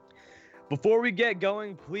Before we get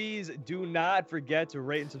going, please do not forget to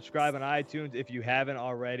rate and subscribe on iTunes if you haven't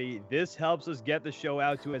already. This helps us get the show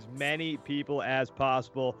out to as many people as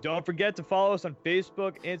possible. Don't forget to follow us on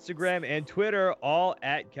Facebook, Instagram, and Twitter, all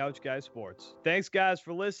at Couch Guys Sports. Thanks, guys,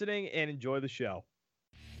 for listening, and enjoy the show.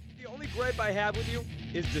 The only gripe I have with you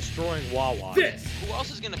is destroying Wawa. Who else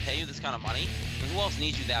is going to pay you this kind of money? And who else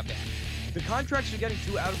needs you that bad? The contracts are getting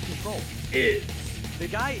too out of control. The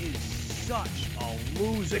guy is such a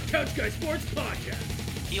loser. The Couch Guy Sports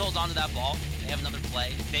Podcast. He holds on to that ball. They have another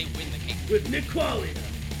play. They win the game. With Nick Qualia.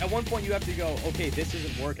 At one point, you have to go, okay, this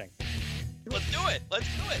isn't working. Let's do it. Let's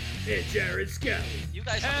do it. And Jared Scally. You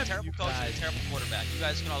guys have a terrible coach and a terrible quarterback. You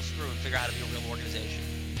guys can all screw and figure out how to be a real organization.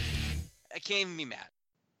 I can't even be mad.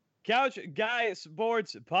 Couch Guy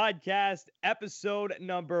Sports Podcast, episode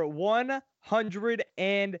number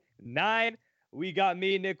 109. We got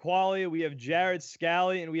me, Nick Qualia. We have Jared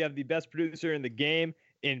Scally, and we have the best producer in the game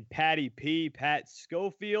in Patty P, Pat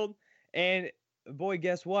Schofield. And boy,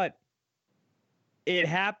 guess what? It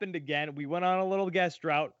happened again. We went on a little guest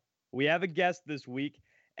drought. We have a guest this week.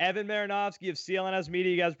 Evan Marinovsky of CLNS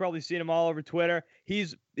Media. You guys have probably seen him all over Twitter.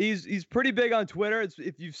 He's pretty big on Twitter.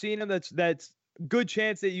 If you've seen him, that's good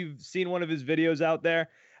chance that you've seen one of his videos out there.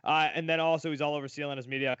 And then also he's all over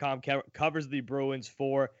CLNSmedia.com, covers the Bruins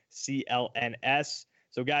for CLNS.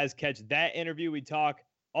 So guys, catch that interview. We talk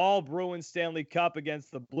all Bruins Stanley Cup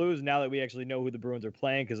against the Blues now that we actually know who the Bruins are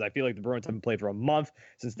playing, because I feel like the Bruins haven't played for a month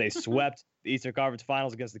since they swept the Eastern Conference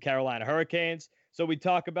Finals against the Carolina Hurricanes. So we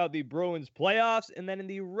talk about the Bruins playoffs, and then in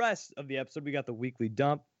the rest of the episode, we got the weekly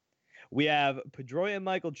dump. We have Pedroia and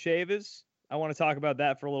Michael Chavis. I want to talk about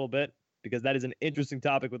that for a little bit, because that is an interesting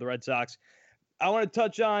topic with the Red Sox. I want to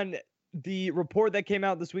touch on the report that came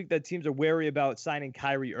out this week that teams are wary about signing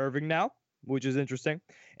Kyrie Irving now, which is interesting.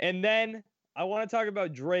 And then I want to talk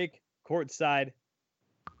about Drake courtside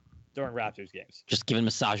during Raptors games. Just giving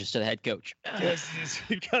massages to the head coach. Yes,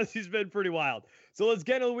 because he's been pretty wild. So let's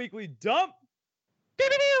get into the weekly dump.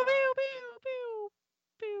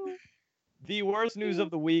 The worst news of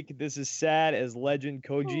the week. This is sad as legend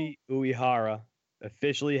Koji Uehara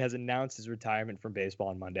officially has announced his retirement from baseball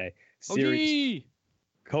on Monday. Koji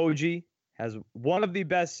has one of the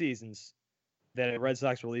best seasons that a Red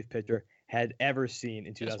Sox relief pitcher had ever seen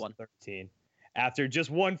in 2013. After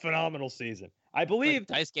just one phenomenal season. I believe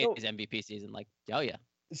Dice gave his MVP season. Yeah.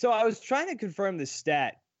 So I was trying to confirm this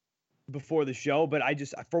stat before the show, but I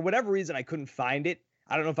just, for whatever reason, I couldn't find it.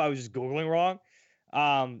 I don't know if I was just Googling wrong.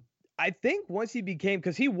 I think once he became,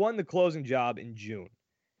 because he won the closing job in June.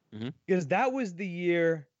 Because that was the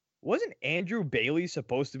year, wasn't Andrew Bailey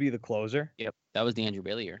supposed to be the closer? Yep, that was the Andrew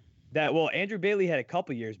Bailey year. Andrew Bailey had a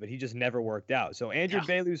couple years, but he just never worked out. So Andrew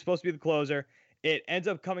Bailey was supposed to be the closer. It ends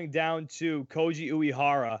up coming down to Koji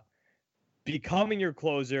Uehara becoming your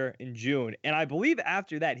closer in June. And I believe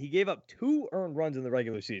after that, he gave up 2 earned runs in the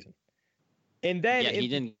regular season. And then he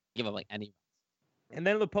didn't give up any. And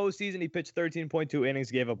then in the postseason, he pitched 13.2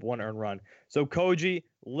 innings, gave up 1 earned run. So Koji,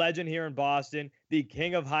 legend here in Boston, the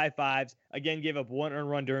king of high fives, again gave up 1 earned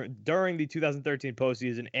run during the 2013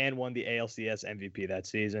 postseason and won the ALCS MVP that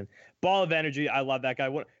season. Ball of energy. I love that guy.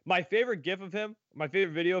 My favorite GIF of him, my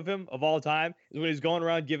favorite video of him of all time is when he's going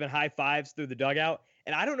around giving high fives through the dugout.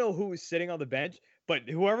 And I don't know who was sitting on the bench, but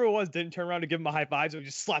whoever it was didn't turn around to give him a high five, so he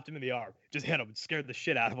just slapped him in the arm. Just hit him and scared the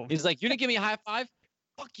shit out of him. He's like, you didn't give me a high five?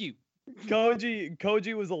 Fuck you.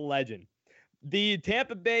 Koji was a legend. The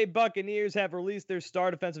Tampa Bay Buccaneers have released their star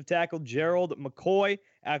defensive tackle, Gerald McCoy,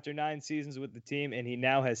 after 9 seasons with the team, and he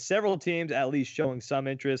now has several teams at least showing some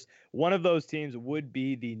interest. One of those teams would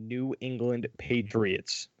be the New England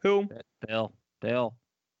Patriots. Who? Bill.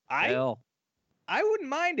 I wouldn't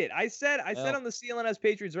mind it. I said on the CLNS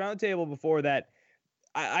Patriots Roundtable before that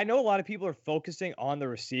I know a lot of people are focusing on the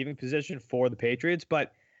receiving position for the Patriots,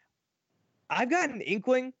 but I've got an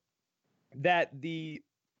inkling that the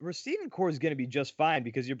receiving core is going to be just fine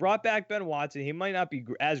because you brought back Ben Watson. He might not be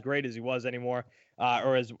as great as he was anymore,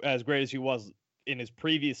 or as great as he was in his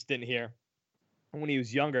previous stint here when he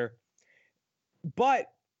was younger. But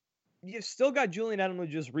you've still got Julian Edelman who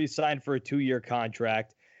just re-signed for a 2-year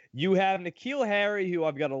contract. You have N'Keal Harry, who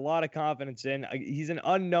I've got a lot of confidence in. He's an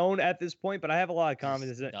unknown at this point, but I have a lot of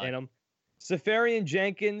confidence in him. Safarian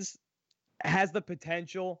Jenkins has the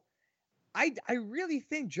potential. I really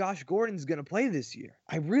think Josh Gordon's going to play this year.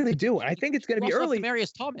 I really do. I think it's going to be early.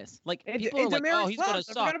 Demaryius Thomas. People are like, oh, he's going to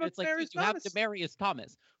suck. It's like, dude, you have Demaryius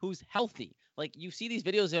Thomas, who's healthy. Like, you see these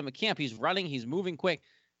videos of him at camp. He's running. He's moving quick.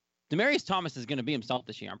 Demaryius Thomas is going to be himself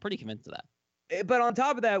this year. I'm pretty convinced of that. But on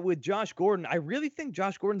top of that, with Josh Gordon, I really think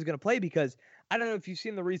Josh Gordon's going to play because I don't know if you've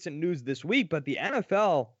seen the recent news this week, but the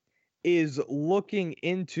NFL is looking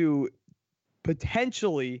into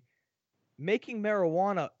potentially making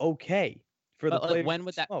marijuana okay for the players. When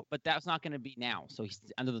would that? But that's not going to be now. So he's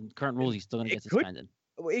under the current rules. He's still going to get suspended.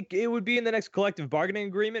 It would be in the next collective bargaining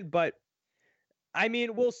agreement, but I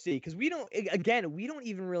mean, we'll see, because we don't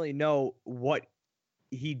even really know what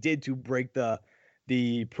he did to break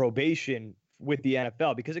the probation with the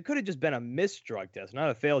NFL, because it could have just been a missed drug test, not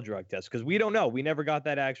a failed drug test, because we don't know. We never got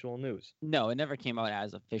that actual news. No, it never came out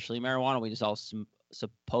as officially marijuana. We just all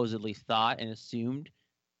supposedly thought and assumed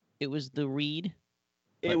it was the weed.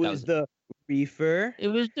 It was the reefer. It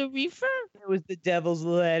was the reefer. It was the devil's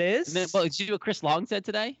lettuce. And then, did you see what Chris Long said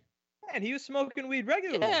today? Man, he was smoking weed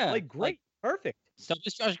regularly. Yeah, great. Perfect. So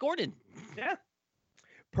was Josh Gordon. Yeah.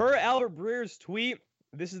 Per Albert Breer's tweet,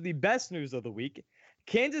 this is the best news of the week.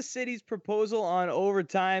 Kansas City's proposal on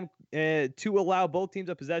overtime to allow both teams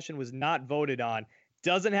of possession was not voted on.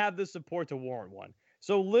 Doesn't have the support to warrant one.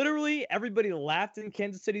 So literally everybody laughed in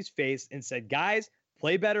Kansas City's face and said, guys,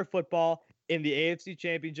 play better football in the AFC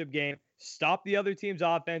Championship game. Stop the other team's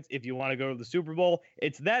offense if you want to go to the Super Bowl.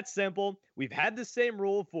 It's that simple. We've had the same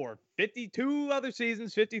rule for 52 other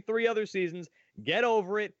seasons, 53 other seasons. Get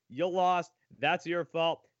over it. You lost. That's your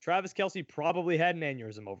fault. Travis Kelce probably had an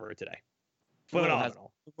aneurysm over it today.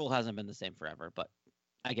 Phenomenal. The rule hasn't been the same forever, but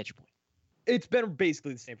I get your point. It's been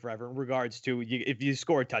basically the same forever in regards to if you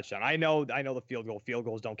score a touchdown. I know the field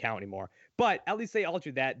goals don't count anymore, but at least they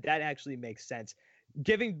altered that. That actually makes sense.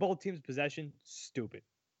 Giving both teams possession, stupid.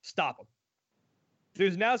 Stop them.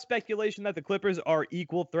 There's now speculation that the Clippers are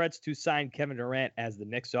equal threats to sign Kevin Durant as the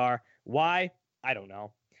Knicks are. Why? I don't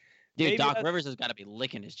know. Dude, maybe Doc Rivers has got to be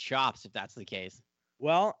licking his chops if that's the case.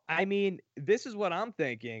 Well, I mean, this is what I'm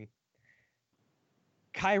thinking.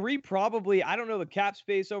 Kyrie probably, I don't know the cap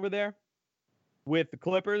space over there with the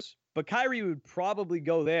Clippers, but Kyrie would probably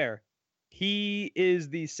go there. He is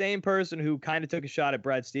the same person who kind of took a shot at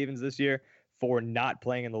Brad Stevens this year for not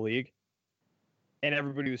playing in the league. And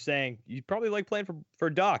everybody was saying, you probably like playing for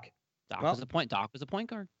Doc. Doc was a point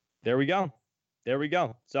guard. There we go.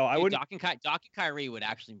 So I would Doc and Kyrie would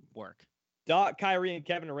actually work. Doc, Kyrie, and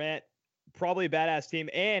Kevin Durant, probably a badass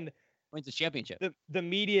team. And wins the championship. The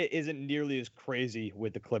media isn't nearly as crazy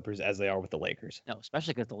with the Clippers as they are with the Lakers. No,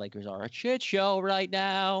 especially because the Lakers are a shit show right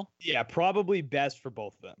now. Yeah, probably best for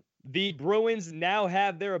both of them. The Bruins now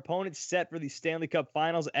have their opponents set for the Stanley Cup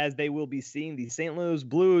Finals, as they will be seeing the St. Louis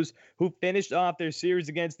Blues, who finished off their series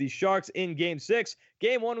against the Sharks in Game 6.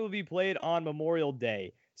 Game 1 will be played on Memorial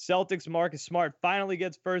Day. Celtics' Marcus Smart finally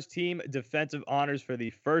gets first-team defensive honors for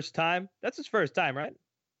the first time. That's his first time, right?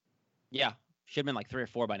 Yeah. Should have been like 3 or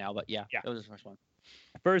 4 by now, but yeah, that was his first one.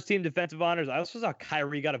 First-team defensive honors. I also saw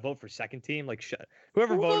Kyrie got a vote for second team. Like,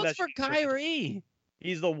 whoever voted that. For Kyrie?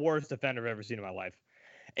 He's the worst defender I've ever seen in my life.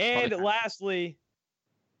 And lastly,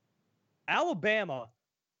 Alabama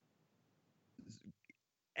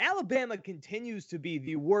continues to be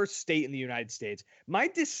the worst state in the United States. My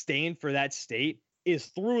disdain for that state is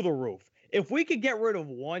through the roof. If we could get rid of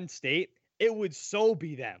one state, it would so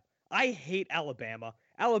be them. I hate Alabama.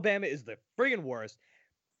 Alabama is the friggin' worst.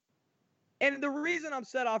 And the reason I'm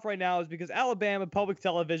set off right now is because Alabama public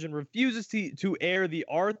television refuses to air the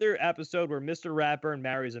Arthur episode where Mr. Ratburn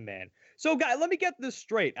marries a man. So, guys, let me get this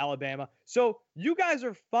straight, Alabama. So, you guys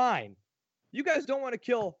are fine. You guys don't want to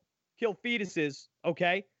kill fetuses,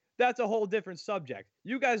 okay? That's a whole different subject.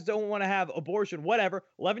 You guys don't want to have abortion, whatever.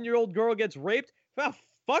 11-year-old girl gets raped. Well,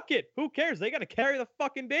 fuck it. Who cares? They got to carry the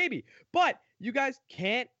fucking baby. But you guys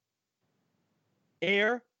can't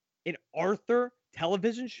air an Arthur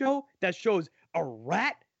television show that shows a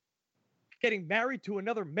rat getting married to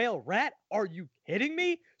another male rat? Are you kidding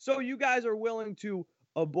me? So you guys are willing to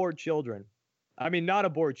abort children. I mean, not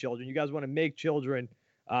abort children. You guys want to make children,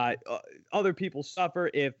 other people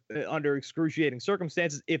suffer if under excruciating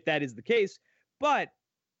circumstances, if that is the case. But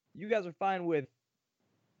you guys are fine with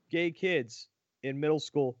gay kids in middle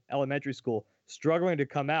school, elementary school, struggling to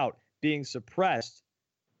come out, being suppressed,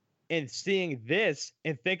 and seeing this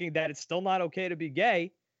and thinking that it's still not okay to be gay,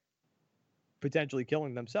 potentially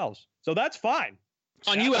killing themselves. So that's fine. It's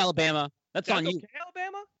on you, Alabama. That's on you. Okay,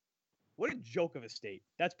 Alabama? What a joke of a state.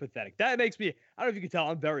 That's pathetic. That makes me, I don't know if you can tell,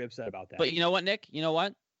 I'm very upset about that. But you know what, Nick? You know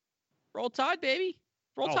what? Roll Tide, baby.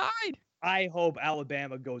 Roll Tide. I hope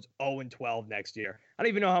Alabama goes 0-12 next year. I don't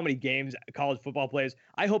even know how many games college football plays.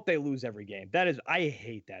 I hope they lose every game. I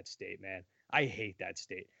hate that state, man. I hate that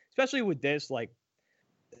state. Especially with this, like,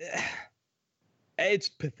 it's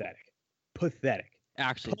pathetic. Pathetic.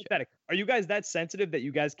 Actually, pathetic. Are you guys that sensitive that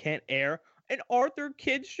you guys can't air an Arthur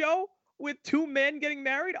kids show with 2 men getting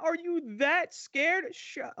married? Are you that scared?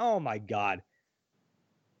 Oh my God.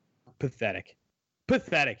 Pathetic.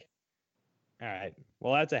 Pathetic. All right.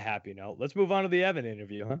 Well, that's a happy note. Let's move on to the Evan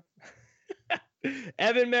interview, huh?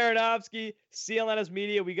 Evan Marinovsky, CLNS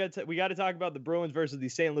Media. We got to talk about the Bruins versus the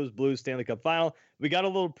St. Louis Blues Stanley Cup Final. We got a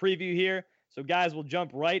little preview here. So, guys, we'll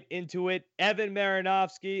jump right into it. Evan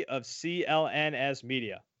Marinovsky of CLNS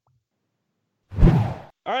Media.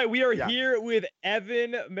 All right, we are here with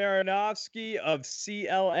Evan Marinovsky of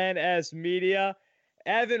CLNS Media.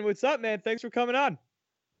 Evan, what's up, man? Thanks for coming on.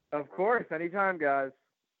 Of course, anytime, guys.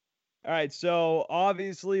 All right, so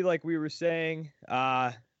obviously, like we were saying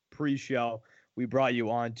pre-show, we brought you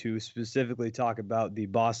on to specifically talk about the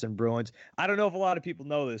Boston Bruins. I don't know if a lot of people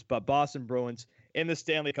know this, but Boston Bruins in the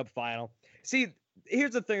Stanley Cup Final. See,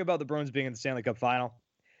 here's the thing about the Bruins being in the Stanley Cup Final.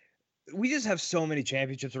 We just have so many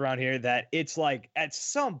championships around here that it's like at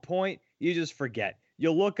some point you just forget.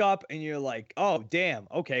 You'll look up and you're like, oh, damn,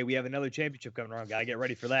 okay, we have another championship coming around. Got to get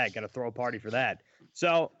ready for that. Got to throw a party for that.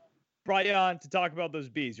 So brought you on to talk about those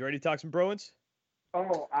bees. You ready to talk some Bruins?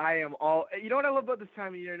 Oh, I am all – you know what I love about this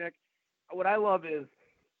time of year, Nick? What I love is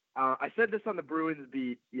I said this on the Bruins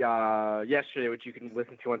beat yesterday, which you can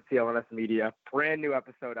listen to on CLNS Media. Brand new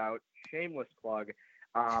episode out. Shameless plug.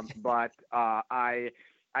 But I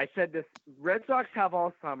said this, Red Sox have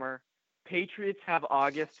all summer. Patriots have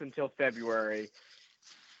August until February.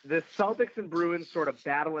 The Celtics and Bruins sort of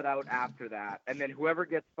battle it out after that. And then whoever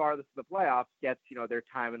gets farthest to the playoffs gets, their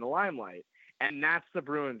time in the limelight. And that's the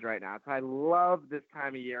Bruins right now. So I love this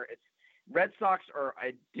time of year. It's Red Sox are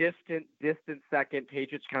a distant second.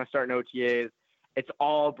 Patriots kind of starting OTAs. It's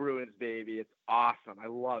all Bruins, baby. It's awesome. I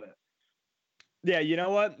love it. Yeah, you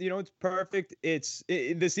know what? It's perfect.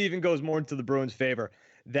 This even goes more into the Bruins' favor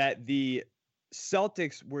that the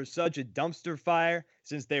Celtics were such a dumpster fire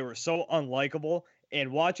since they were so unlikable.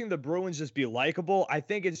 And watching the Bruins just be likable, I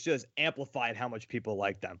think it's just amplified how much people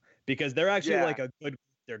like them because they're actually like a good.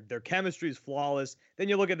 Their chemistry is flawless. Then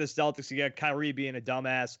you look at the Celtics, you got Kyrie being a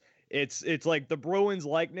dumbass. It's like the Bruins'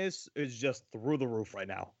 likeness is just through the roof right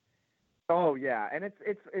now. Oh yeah, and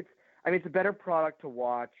it's a better product to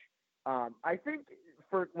watch. I think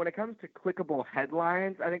when it comes to clickable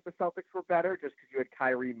headlines, I think the Celtics were better just because you had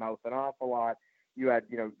Kyrie mouthing off a lot. You had,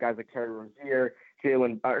 guys like Terry Rozier,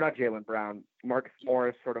 not Jaylen Brown, Marcus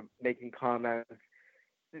Morris sort of making comments.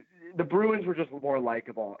 The Bruins were just more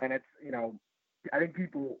likable, and it's, I think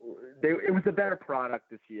it was a better product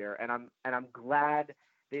this year, and I'm glad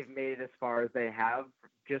they've made it as far as they have,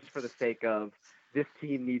 just for the sake of this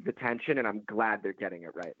team needs attention, and I'm glad they're getting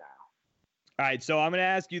it right now. All right, so I'm going to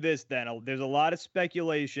ask you this then. There's a lot of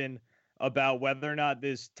speculation about whether or not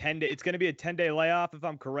it's going to be a 10-day layoff, if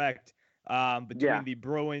I'm correct. Between the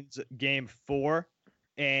Bruins Game 4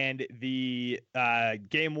 and the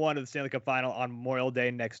Game 1 of the Stanley Cup Final on Memorial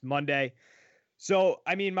Day next Monday. So,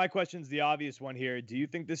 I mean, my question's the obvious one here. Do you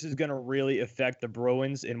think this is going to really affect the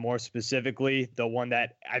Bruins, and more specifically, the one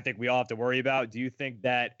that I think we all have to worry about? Do you think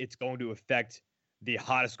that it's going to affect the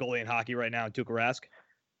hottest goalie in hockey right now, Tuukka Rask?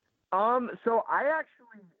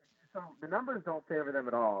 So the numbers don't favor them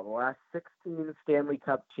at all. The last 16 Stanley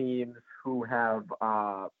Cup teams who have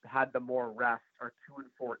had the more rest are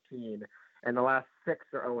 2-14, and the last 6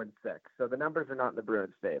 are 0-6. So the numbers are not in the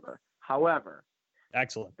Bruins' favor. However,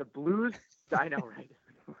 excellent. The Blues, I know, right?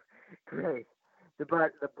 Great.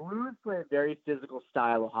 But the Blues play a very physical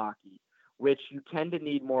style of hockey, which you tend to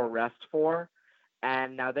need more rest for.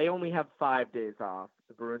 And now they only have 5 days off.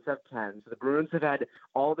 The Bruins have 10. So the Bruins have had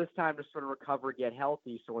all this time to sort of recover, get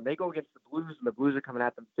healthy. So when they go against the Blues and the Blues are coming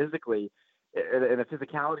at them physically, in the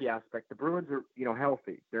physicality aspect, the Bruins are,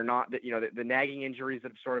 healthy. They're not, the nagging injuries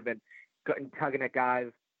that have sort of been tugging at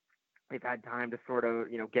guys. They've had time to sort of,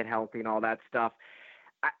 get healthy and all that stuff.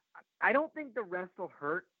 I don't think the rest will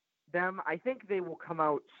hurt them. I think they will come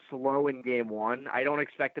out slow in Game 1. I don't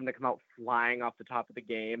expect them to come out flying off the top of the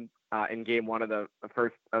game in Game 1 of the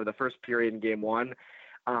first period in Game 1.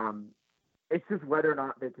 It's just whether or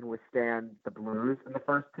not they can withstand the Blues in the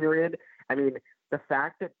first period. I mean, the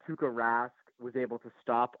fact that Tuukka Rask was able to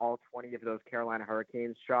stop all 20 of those Carolina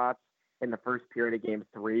Hurricanes shots in the first period of Game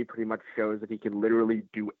 3 pretty much shows that he can literally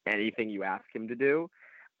do anything you ask him to do.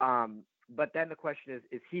 But then the question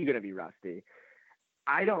is he going to be rusty?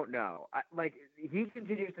 I don't know. He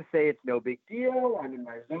continues to say it's no big deal. I'm in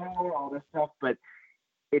my zone, all this stuff, but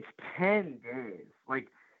it's 10 days.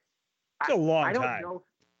 It's a long time. I don't know.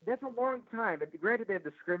 That's a long time. And granted, they have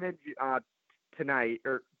the scrimmage tonight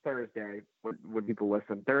or Thursday when people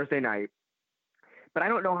listen, Thursday night. But I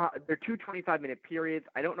don't know how they're 2 25-minute periods.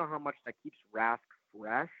 I don't know how much that keeps Rask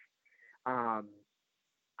fresh.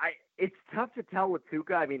 It's tough to tell with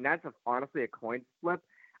Tuukka. I mean, that's honestly a coin flip.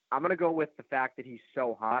 I'm gonna go with the fact that he's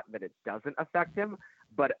so hot that it doesn't affect him,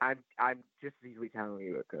 but I'm just easily telling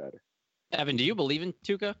you it could. Evan, do you believe in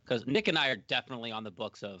Tuukka? Because Nick and I are definitely on the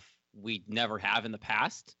books of we never have in the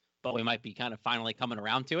past, but we might be kind of finally coming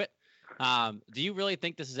around to it. Do you really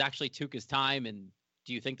think this is actually Tuukka's time, and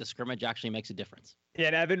do you think the scrimmage actually makes a difference? Yeah,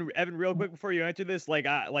 and Evan, real quick before you answer this, like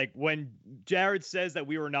when Jared says that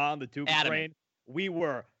we were not on the Tuukka train, we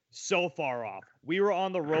were so far off. We were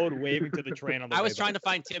on the road waving to the train on the way. I was trying to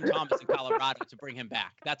find Tim Thomas in Colorado to bring him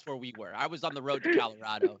back. That's where we were. I was on the road to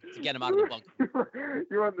Colorado to get him out of the bunker.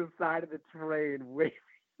 You're on the side of the train waving.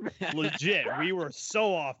 Legit, we were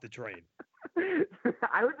so off the train.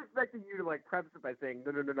 I was expecting you to like preface it by saying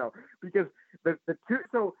no, because the two.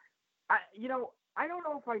 So, I don't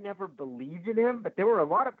know if I never believed in him, but there were a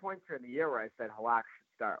lot of points during the year where I said Halak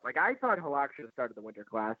should start. Like I thought Halak should have started the Winter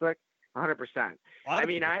Classic, 100%. I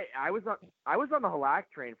mean, I was on the Halak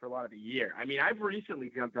train for a lot of the year. I mean, I've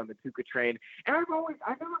recently jumped on the Tuukka train, and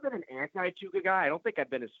I've never been an anti-Tuukka guy. I don't think I've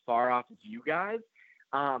been as far off as you guys,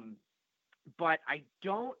 but I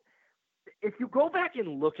don't. If you go back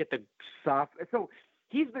and look at the soft, so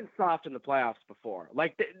he's been soft in the playoffs before.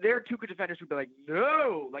 Like there are Tuukka defenders who'd be like,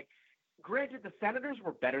 no, like. Granted, the Senators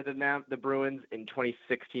were better than them, the Bruins, in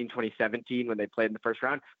 2016, 2017 when they played in the first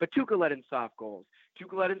round, but Tuukka let in soft goals.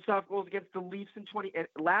 Tuukka let in soft goals against the Leafs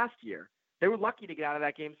last year. They were lucky to get out of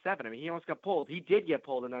that game 7. I mean, he almost got pulled. He did get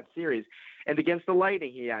pulled in that series. And against the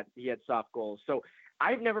Lightning, he had soft goals. So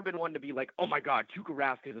I've never been one to be like, oh my God, Tuukka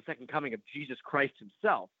Rask is the second coming of Jesus Christ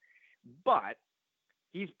himself. But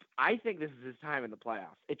I think this is his time in the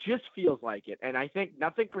playoffs. It just feels like it. And I think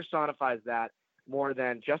nothing personifies that more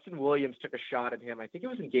than Justin Williams took a shot at him. I think it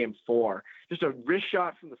was in game 4, just a wrist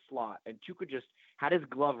shot from the slot. And Tuukka just had his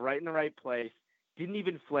glove right in the right place, didn't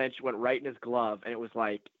even flinch, went right in his glove. And it was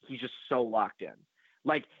like, he's just so locked in.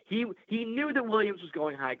 Like he knew that Williams was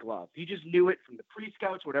going high glove. He just knew it from the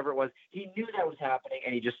pre-scouts, whatever it was. He knew that was happening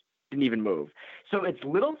and he just didn't even move. So it's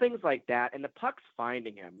little things like that. And the puck's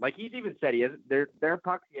finding him. Like he's even said there are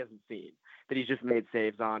pucks he hasn't seen that he's just made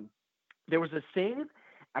saves on. There was a save,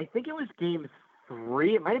 I think it was game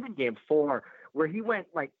 3, it might have been game 4, where he went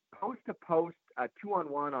like post to post,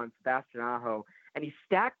 2-on-1 on Sebastian Aho, and he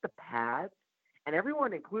stacked the pads, and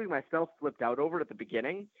everyone, including myself, flipped out over it at the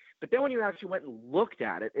beginning. But then when you actually went and looked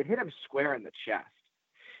at it, it hit him square in the chest.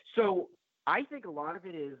 So I think a lot of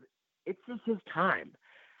it is it's just his time,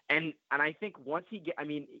 and I think once he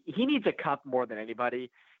needs a cup more than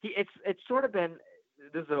anybody. It's sort of been,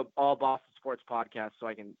 this is an all Boston sports podcast,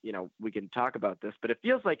 so we can talk about this, but it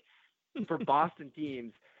feels like. For Boston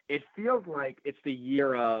teams, it feels like it's the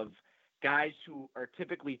year of guys who are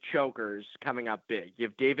typically chokers coming up big. You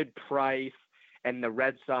have David Price and the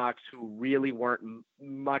Red Sox, who really weren't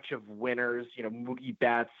much of winners. Mookie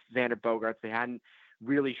Betts, Xander Bogaerts, they hadn't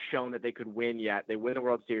really shown that they could win yet. They win the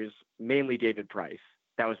World Series, mainly David Price.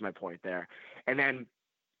 That was my point there. And then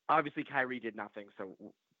obviously Kyrie did nothing, so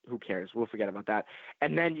who cares? We'll forget about that.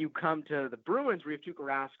 And then you come to the Bruins, where you have Tuukka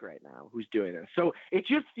Rask right now, who's doing this. So it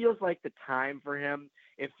just feels like the time for him.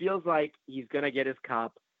 It feels like he's going to get his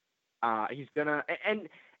cup. He's going to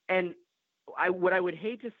 – and what I would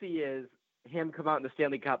hate to see is him come out in the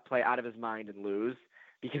Stanley Cup, play out of his mind and lose,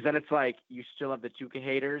 because then it's like you still have the Tuukka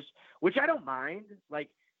haters, which I don't mind. Like,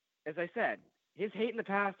 as I said, his hate in the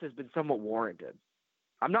past has been somewhat warranted.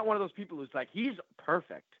 I'm not one of those people who's like, he's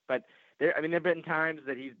perfect, but – there have been times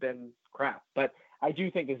that he's been crap, but I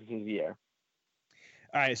do think this is his year.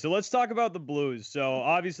 All right, so let's talk about the Blues. So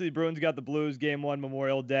obviously, the Bruins got the Blues game 1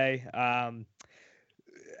 Memorial Day.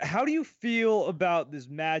 How do you feel about this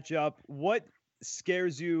matchup? What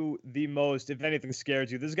scares you the most, if anything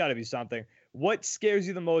scares you? There's got to be something. What scares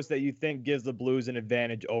you the most that you think gives the Blues an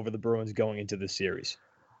advantage over the Bruins going into the series?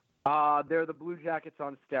 They're the Blue Jackets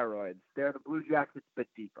on steroids. They're the Blue Jackets, but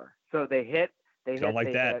deeper. So they hit. Don't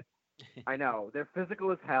like that. Hit. I know they're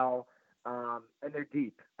physical as hell, and they're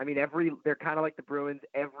deep. I mean, they're kind of like the Bruins.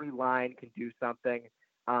 Every line can do something.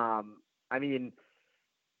 I'm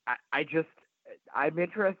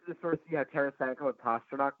interested to sort of see how Tarasenko and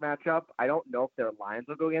Pastrnak match up. I don't know if their lines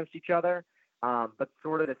will go against each other, but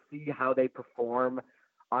sort of to see how they perform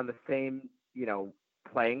on the same,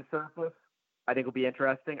 playing surface, I think will be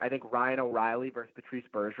interesting. I think Ryan O'Reilly versus Patrice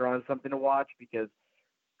Bergeron is something to watch, because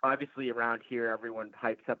obviously around here, everyone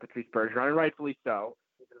hypes up Patrice Bergeron, and rightfully so.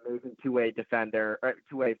 He's an amazing two-way defender,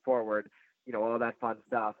 two-way forward, all that fun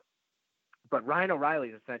stuff. But Ryan O'Reilly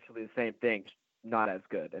is essentially the same thing, not as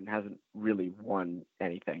good, and hasn't really won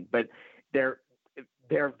anything. But they're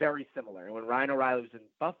very similar. And when Ryan O'Reilly was in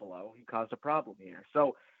Buffalo, he caused a problem here.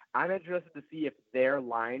 So I'm interested to see if their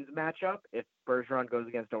lines match up, if Bergeron goes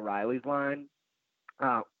against O'Reilly's line,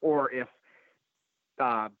 or if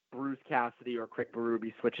Bruce Cassidy or Crick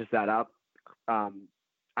Berube switches that up.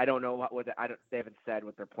 I I don't know they haven't said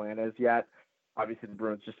what their plan is yet. Obviously, the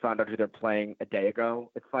Bruins just found out who they're playing a day ago.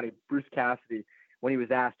 It's funny, Bruce Cassidy, when he was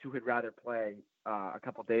asked who he'd rather play a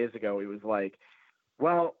couple days ago, he was like,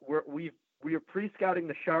 well, we are pre-scouting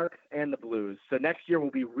the Sharks and the Blues, so next year we'll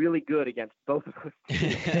be really good against both of those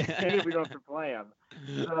teams if we don't have to play them.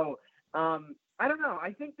 So I don't know.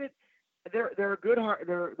 I think that they're a good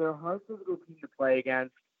they're a hard physical team to play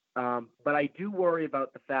against, but I do worry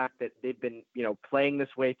about the fact that they've been playing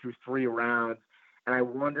this way through 3 rounds, and I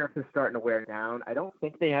wonder if they're starting to wear down. I don't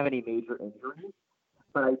think they have any major injuries,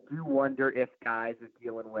 but I do wonder if guys are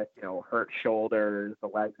dealing with hurt shoulders, the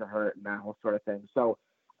legs are hurt, and that whole sort of thing. So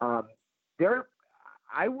I'd be hard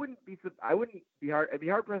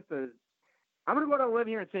pressed to. I'm going to go out on a limb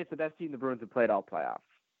here and say it's the best team the Bruins have played all playoffs.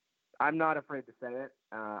 I'm not afraid to say it.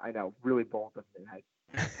 I know, really bold of me. I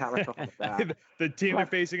pat myself on the back. The team they're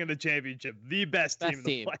facing in the championship, the best team in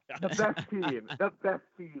the playoffs. The best team. The best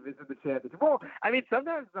team is in the championship. Well, I mean,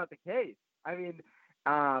 sometimes it's not the case. I mean,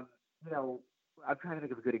 I'm trying to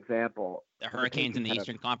think of a good example. The Hurricanes in the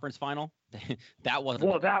Eastern Conference Final. That wasn't.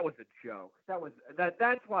 Well, that was a joke.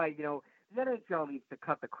 That's why the NHL needs to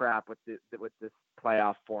cut the crap with this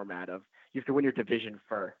playoff format of you have to win your division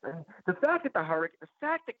first. I mean, the fact that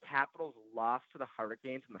Capitals lost to the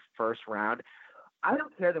Hurricanes in the first round, I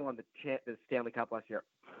don't care they won the Stanley Cup last year.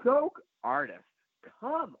 Choke artists,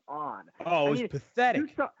 come on! Oh, it was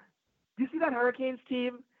pathetic. Do you see that Hurricanes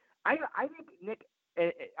team? I think Nick.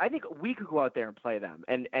 I think we could go out there and play them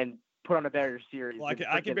and put on a better series. Well,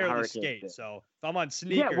 I can barely skate, so if I'm on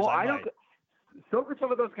sneakers, I might. So could some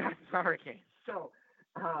of those guys in Hurricanes. So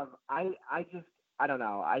I don't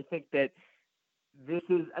know. I think that this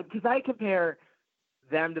is because I compare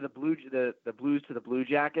them to the Blues to the Blue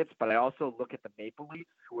Jackets, but I also look at the Maple Leafs,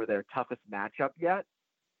 who are their toughest matchup yet.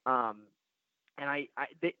 And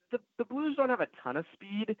the Blues don't have a ton of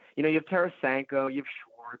speed. You have Tarasenko, you have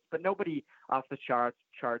Schwartz, but nobody off the charts.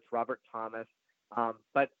 Robert Thomas.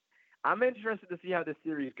 But I'm interested to see how this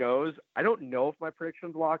series goes. I don't know if my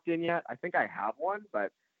prediction's locked in yet. I think I have one,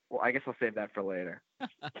 but I guess I'll save that for later.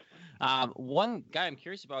 One guy I'm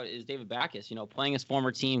curious about is David Backes. Playing his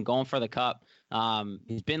former team, going for the cup.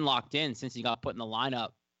 He's been locked in since he got put in the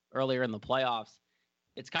lineup earlier in the playoffs.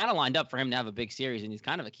 It's kind of lined up for him to have a big series, and he's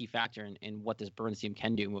kind of a key factor in what this Bruins team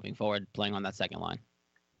can do moving forward, playing on that second line.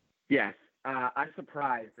 Yes. I'm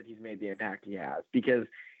surprised that he's made the impact he has, because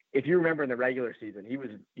if you remember in the regular season, he was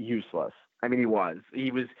useless. I mean, he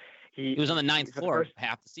was on the ninth floor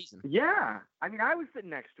half the season. Yeah. I mean, I was sitting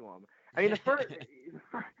next to him. I mean, the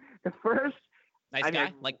first nice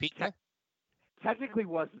guy like Pete. Technically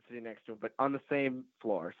wasn't sitting next to him, but on the same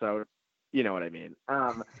floor. So you know what I mean.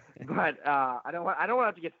 But I don't want to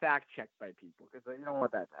have to get fact checked by people because you don't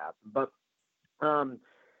want that to happen. But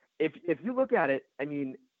if you look at it, I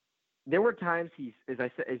mean, there were times as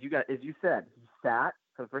you said, he sat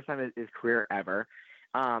for the first time in his career ever.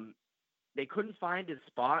 They couldn't find his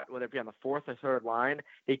spot, whether it be on the fourth or third line.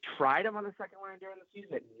 They tried him on the second line during the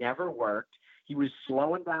season. It never worked. He was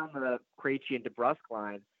slowing down the Krejci and DeBrusk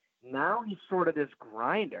line. Now he's sort of this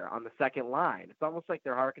grinder on the second line. It's almost like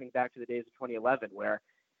they're harkening back to the days of 2011 where,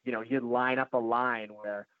 you'd line up a line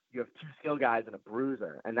where you have 2 skill guys and a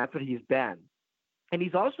bruiser, and that's what he's been. And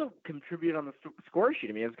he's also contributed on the score sheet.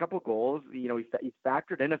 I mean, he has a couple of goals. He's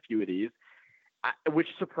factored in a few of these. Which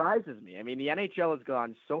surprises me. I mean, the NHL has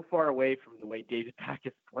gone so far away from the way David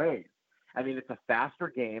Backes plays. I mean, it's a faster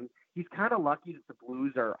game. He's kind of lucky that the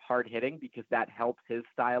Blues are hard-hitting because that helps his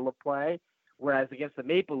style of play. Whereas against the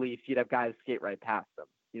Maple Leafs, you'd have guys skate right past them.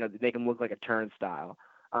 They make him look like a turnstile.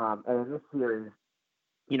 And in this series,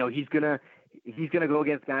 he's gonna go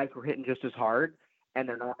against guys who are hitting just as hard, and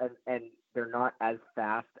they're not as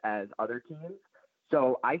fast as other teams.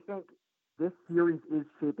 So I think this series is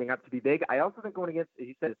shaping up to be big. I also think going against, as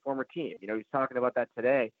you said, his former team. He's talking about that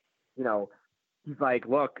today. He's like,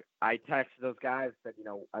 look, I texted those guys, said,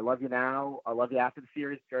 I love you now. I love you after the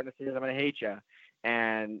series. During the series, I'm going to hate you.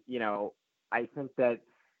 And, I think that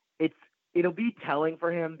it'll be telling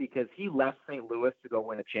for him because he left St. Louis to go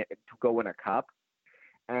win a cup.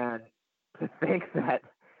 And to think that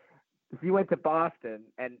he went to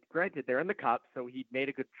Boston, and granted, they're in the cup, so he made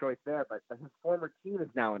a good choice there, but his former team is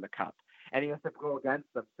now in the cup, and he has to go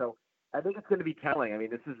against them. So I think it's going to be telling. I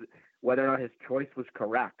mean, this is whether or not his choice was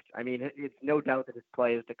correct. I mean, it's no doubt that his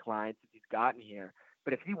play has declined since he's gotten here.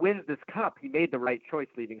 But if he wins this cup, he made the right choice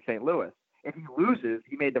leaving St. Louis. If he loses,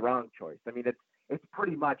 he made the wrong choice. I mean, it's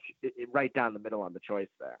pretty much right down the middle on the choice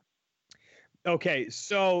there. Okay,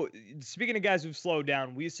 so speaking of guys who've slowed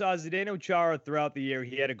down, we saw Zdeno Chara throughout the year.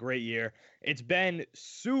 He had a great year. It's been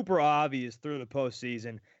super obvious through the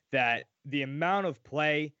postseason that the amount of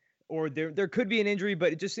play, or there could be an injury,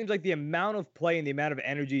 but it just seems like the amount of play and the amount of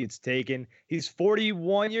energy it's taken. He's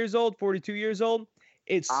 41 years old, 42 years old.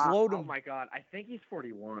 It's slowed him. Oh my God, I think he's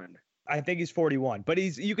 41. I think he's 41, but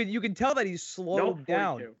you can tell that he's slowed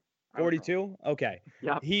down. 42? Okay.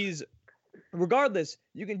 Yeah. He's regardless,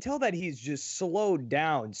 you can tell that he's just slowed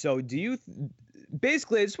down. So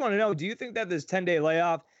basically, I just want to know, do you think that this 10-day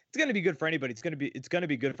layoff, it's going to be good for anybody? It's going to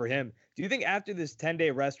be good for him. Do you think after this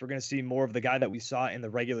 10-day rest, we're going to see more of the guy that we saw in the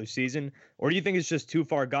regular season? Or do you think it's just too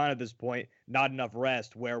far gone at this point, not enough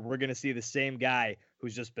rest, where we're going to see the same guy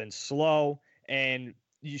who's just been slow and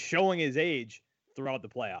showing his age throughout the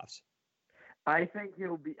playoffs? I think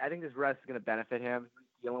this rest is going to benefit him.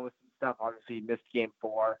 He's dealing with some stuff. Obviously, he missed game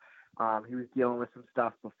 4. He was dealing with some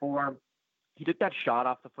stuff before. He took that shot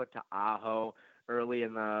off the foot to Aho early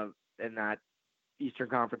in that Eastern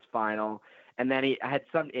Conference final, and then he had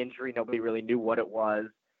some injury. Nobody really knew what it was.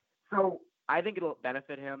 So I think it'll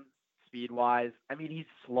benefit him speed-wise. I mean, he's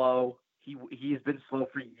slow. He's been slow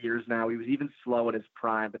for years now. He was even slow in his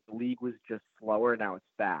prime, but the league was just slower. Now it's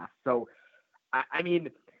fast. So, I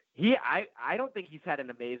mean, I don't think he's had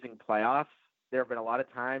an amazing playoffs. There have been a lot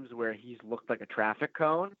of times where he's looked like a traffic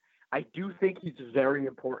cone. I do think he's very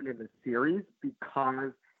important in the series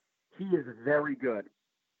because he is very good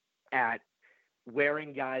at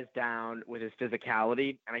wearing guys down with his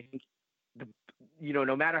physicality. And I think,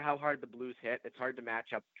 no matter how hard the Blues hit, it's hard to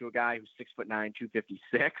match up to a guy who's 6'9",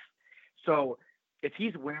 256. So if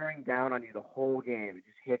he's wearing down on you the whole game, it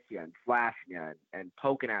just hits you and flashing you and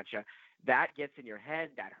poking at you, that gets in your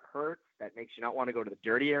head, that hurts, that makes you not want to go to the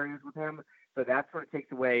dirty areas with him. So that sort of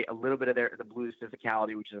takes away a little bit of the Blues'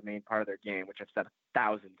 physicality, which is a main part of their game, which I've said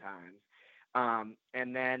 1,000 times.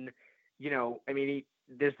 And then,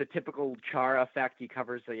 there's the typical Chara effect. He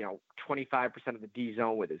covers, 25% of the D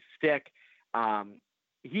zone with his stick.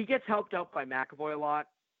 He gets helped out by McAvoy a lot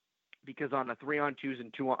because on the 3-on-2s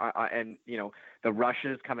and 2 and the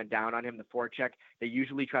rushes coming down on him, the forecheck, they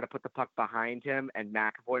usually try to put the puck behind him, and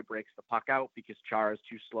McAvoy breaks the puck out because Chara is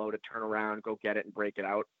too slow to turn around, go get it, and break it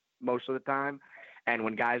out most of the time. And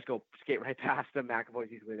when guys go skate right past him,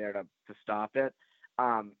 McAvoy's usually there to stop it.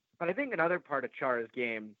 But I think another part of Chara's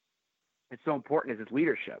game that's so important is his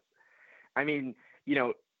leadership. I mean,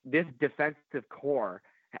 this defensive core,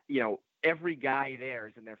 every guy there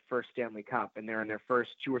is in their first Stanley Cup, and they're in their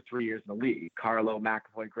first 2 or 3 years in the league. Carlo,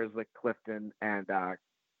 McAvoy, Grzelcyk, Clifton, and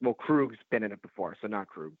Krug's been in it before, so not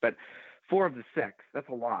Krug, but 4 of the 6. That's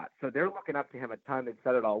a lot. So they're looking up to him a ton. They've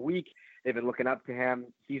said it all week. They've been looking up to him.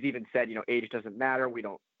 He's even said, age doesn't matter. We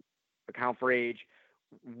don't account for age.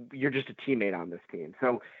 You're just a teammate on this team.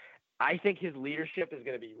 So I think his leadership is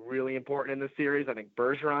going to be really important in this series. I think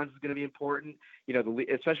Bergeron's is going to be important,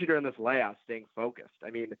 especially during this layoff, staying focused.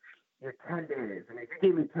 I mean, you're 10 days. I mean, if you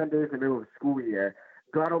gave me 10 days in the middle of a school year,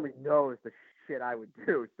 God only knows the shit I would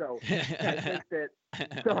do. So I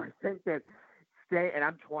think that stay, and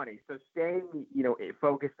I'm 20, so staying,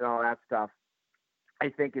 focused and all that stuff, I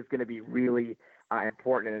think is going to be really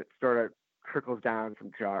important, and it sort of trickles down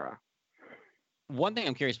from Chara. One thing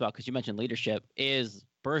I'm curious about, because you mentioned leadership, is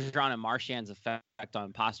Bergeron and Marchand's effect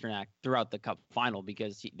on Pastrnak throughout the Cup final,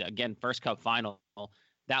 because, first Cup final,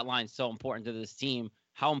 that line's so important to this team.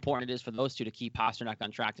 How important it is for those two to keep Pastrnak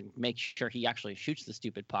on track and make sure he actually shoots the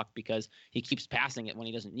stupid puck, because he keeps passing it when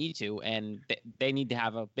he doesn't need to, and they need to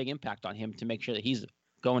have a big impact on him to make sure that he's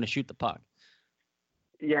going to shoot the puck.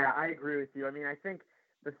 Yeah, I agree with you. I mean, I think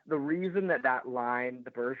the reason that line,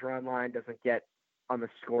 the Bergeron line, doesn't get on the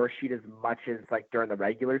score sheet as much as like during the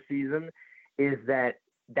regular season is that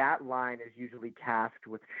line is usually tasked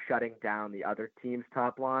with shutting down the other team's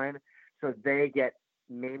top line. So they get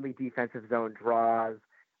mainly defensive zone draws.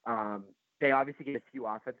 They obviously get a few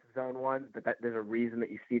offensive zone ones, but there's a reason that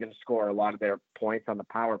you see them score a lot of their points on the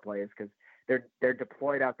power plays, because they're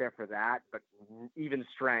deployed out there for that. But even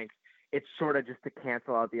strength, it's sort of just to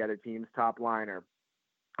cancel out the other team's top line, or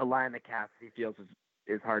a line that Cassidy feels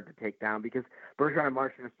is hard to take down, because Bergeron and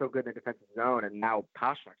Marchand are so good in the defensive zone, and now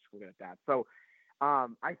Pastrnak's good at that. So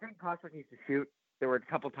I think Pastrnak needs to shoot. There were a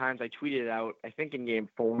couple times I tweeted it out, I think in Game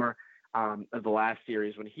 4 of the last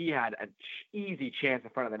series, when he had an easy chance in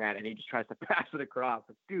front of the net and he just tries to pass it across.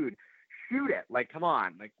 Like, dude, shoot it. Like, come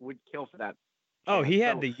on. Like, would kill for that. Oh, he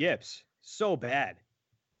had the yips so bad.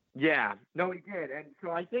 Yeah, no, he did. And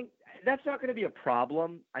so I think that's not going to be a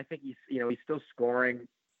problem. I think he's still scoring.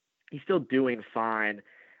 He's still doing fine.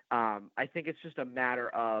 I think it's just a matter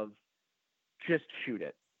of just shoot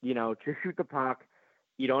it, just shoot the puck.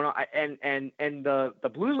 You don't know. And the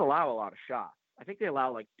Blues allow a lot of shots. I think they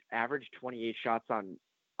allow like average 28 shots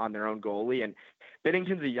on their own goalie. And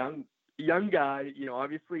Binnington's a young guy.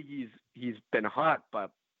 Obviously he's been hot,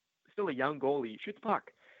 but still a young goalie. Shoots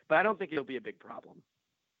puck, but I don't think it'll be a big problem.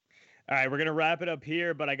 All right, we're gonna wrap it up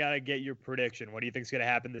here, but I gotta get your prediction. What do you think is gonna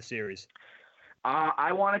happen this series?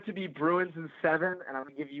 I want it to be Bruins in 7, and I'm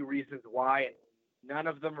gonna give you reasons why. None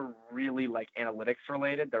of them are really like analytics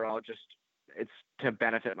related. They're all just it's to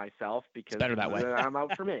benefit myself because it's better that way. I'm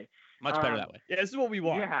out for me. Much better that way. Yeah, this is what we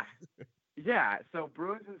want. Yeah. So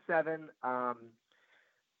Bruins in 7.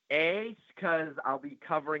 Because I'll be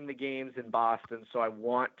covering the games in Boston, so I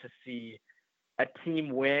want to see a team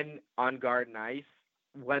win on Garden Ice,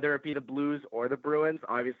 whether it be the Blues or the Bruins.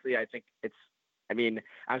 Obviously, I think I'm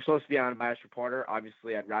supposed to be an unbiased reporter.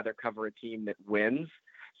 Obviously, I'd rather cover a team that wins,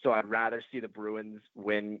 so I'd rather see the Bruins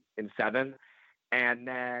win in 7. And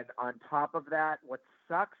then on top of that, what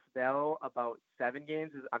sucks, though, about 7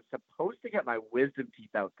 games is I'm supposed to get my wisdom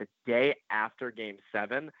teeth out the day after Game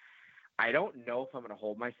 7. I don't know if I'm going to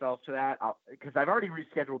hold myself to that because I've already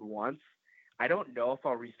rescheduled once. I don't know if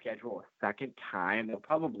I'll reschedule a second time. They'll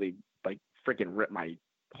probably like freaking rip my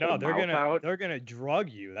whole mouth out. They're gonna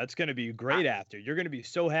drug you. That's gonna be great after. You're gonna be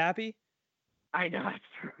so happy. I know. That's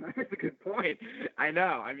true. That's a good point. I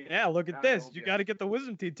know. I mean, yeah. Look at this. You got to get the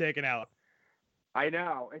wisdom teeth taken out. I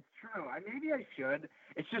know. It's true. Maybe I should.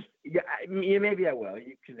 It's just maybe I will.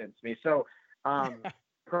 You convinced me. So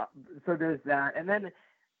so there's that, and then.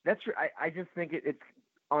 That's true. I just think it's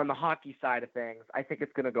on the hockey side of things. I think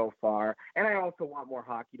it's going to go far. And I also want more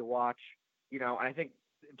hockey to watch, and I think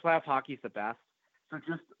playoff hockey is the best. So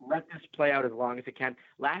just let this play out as long as it can.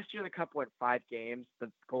 Last year, the Cup went 5 games.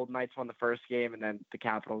 The Golden Knights won the first game, and then the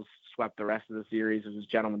Capitals swept the rest of the series. It was a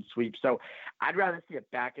gentleman's sweep. So I'd rather see it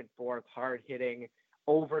back and forth, hard-hitting,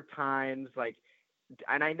 overtimes,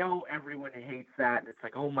 and I know everyone hates that. And it's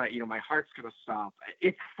like, oh, my heart's going to stop.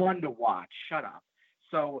 It's fun to watch. Shut up.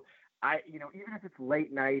 So even if it's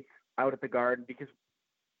late nights out at the Garden, because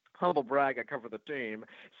humble brag, I cover the team.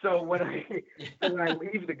 So when I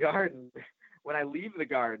leave the Garden,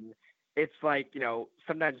 it's like,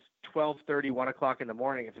 sometimes 12:30, 1 o'clock in the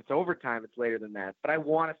morning. If it's overtime, it's later than that. But I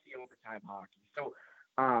want to see overtime hockey. So,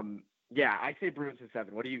 I say Bruins in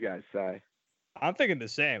 7. What do you guys say? I'm thinking the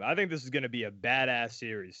same. I think this is going to be a badass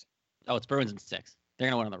series. Oh, it's Bruins in 6. They're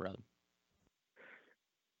going to win on the road.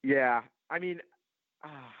 Yeah. I mean,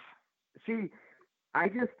 it's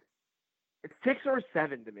 6 or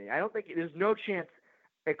 7 to me. I don't think there's no chance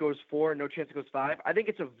it goes 4, no chance it goes 5. I think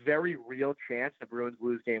it's a very real chance the Bruins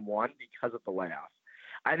lose Game 1 because of the layoff.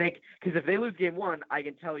 I think because if they lose Game 1, I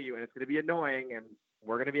can tell you, and it's going to be annoying, and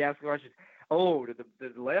we're going to be asking questions. Oh, did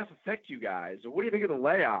the layoff affect you guys? Or what do you think of the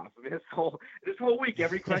layoff? I mean, this whole week,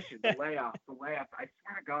 every question, the layoff. I swear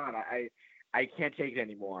to God, I can't take it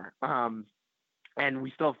anymore. And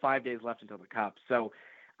we still have 5 days left until the Cup. So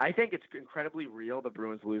I think it's incredibly real the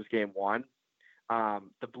Bruins lose Game 1.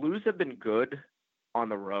 The Blues have been good on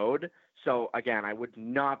the road. So, again, I would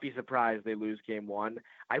not be surprised they lose Game 1.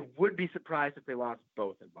 I would be surprised if they lost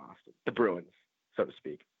both in Boston, the Bruins, so to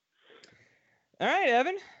speak. All right,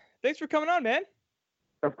 Evan. Thanks for coming on, man.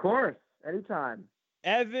 Of course. Anytime.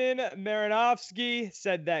 Evan Marinovsky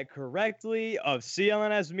said that correctly of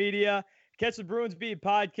CLNS Media. Catch the Bruins Beat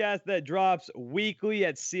podcast that drops weekly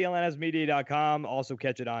at clnsmedia.com. Also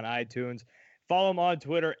catch it on iTunes. Follow him on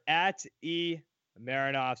Twitter at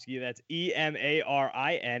 @EMarinovsky. That's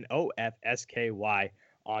EMARINOFSKY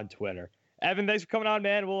on Twitter. Evan, thanks for coming on,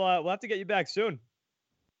 man. We'll have to get you back soon.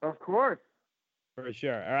 Of course. For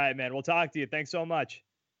sure. All right, man. We'll talk to you. Thanks so much.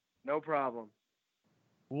 No problem.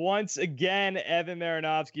 Once again, Evan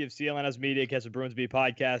Marinovsky of CLNS Media. Catch the Bruins Beat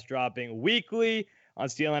podcast dropping weekly on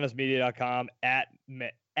clnsmedia.com at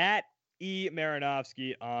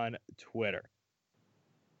 @EMarinovsky on Twitter.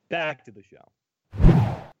 Back to the show.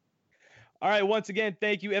 All right, once again,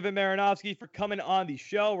 thank you, Evan Marinovsky, for coming on the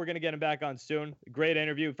show. We're going to get him back on soon. Great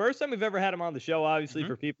interview. First time we've ever had him on the show, obviously,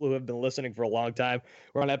 for people who have been listening for a long time.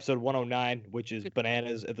 We're on episode 109, which is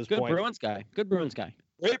bananas at this point. Good Bruins guy. Great Bruins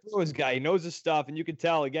guy. He knows his stuff, and you can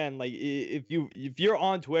tell, again, like if you're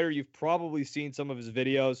on Twitter, you've probably seen some of his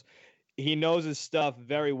videos. He knows his stuff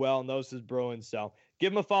very well, knows his Bruins. So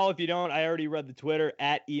give him a follow if you don't. I already read the Twitter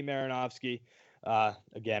at @EMarinovsky,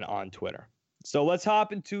 again, on Twitter. So let's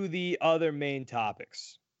hop into the other main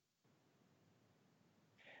topics.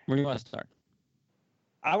 Where do you want to start?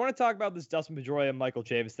 I want to talk about this Dustin Pedroia and Michael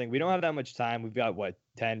Chavis thing. We don't have that much time. We've got,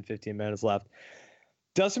 10, 15 minutes left.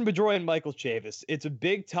 Dustin Pedroia and Michael Chavis. It's a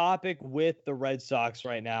big topic with the Red Sox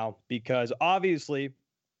right now because obviously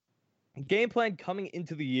game plan coming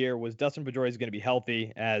into the year was Dustin Pedroia is going to be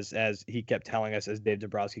healthy, as he kept telling us, as Dave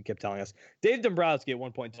Dombrowski kept telling us. Dave Dombrowski at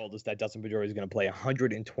one point told us that Dustin Pedroia is going to play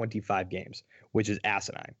 125 games, which is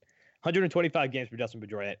asinine. 125 games for Dustin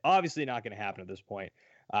Pedroia. Obviously not going to happen at this point.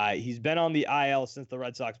 He's been on the IL since the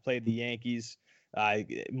Red Sox played the Yankees.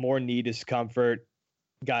 More knee discomfort.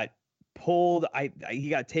 Got pulled. He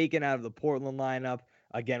got taken out of the Portland lineup,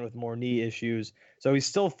 again with more knee issues. So he's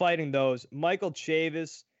still fighting those. Michael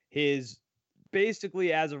Chavis,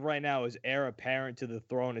 basically as of right now, is heir apparent to the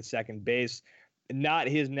throne at second base. Not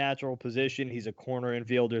his natural position. He's a corner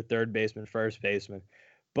infielder, third baseman, first baseman.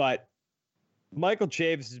 But Michael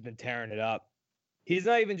Chavis has been tearing it up. He's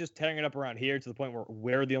not even just tearing it up around here to the point where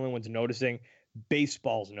we're the only ones noticing.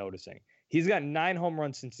 Baseball's noticing. He's got 9 home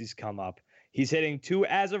runs since he's come up. He's hitting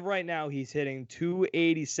as of right now, he's hitting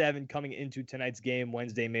 287 coming into tonight's game,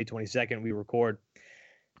 Wednesday, May 22nd. We record.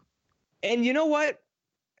 And you know what?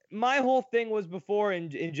 My whole thing was before,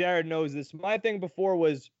 and Jared knows this, my thing before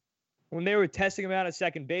was when they were testing him out at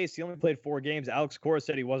second base, he only played 4 games. Alex Cora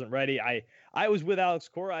said he wasn't ready. I was with Alex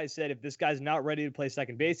Cora. I said, if this guy's not ready to play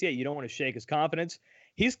second base yet, you don't want to shake his confidence.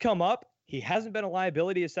 He's come up. He hasn't been a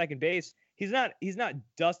liability at second base. He's not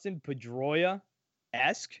Dustin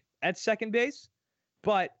Pedroia-esque at second base,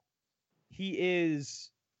 but he's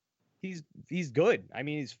good. I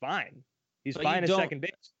mean, he's fine. He's fine at second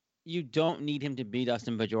base. You don't need him to be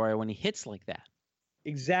Dustin Pedroia when he hits like that.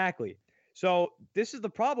 Exactly. So this is the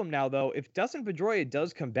problem now, though. If Dustin Pedroia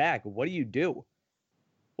does come back, what do you do?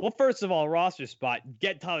 Well, first of all, roster spot,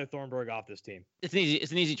 get Tyler Thornburg off this team. It's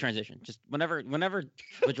an easy transition. Just whenever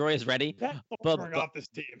Pedroia is ready, Thornburg off this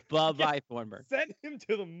team. Bye, Thornburg. Send him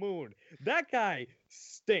to the moon. That guy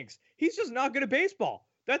stinks. He's just not good at baseball.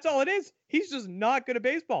 That's all it is. He's just not good at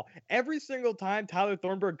baseball. Every single time Tyler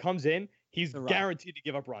Thornburg comes in, he's guaranteed to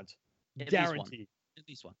give up runs. Guaranteed. At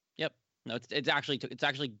least one. Yep. No, it's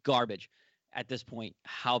actually garbage at this point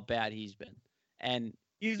how bad he's been. And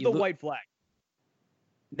he's the white flag.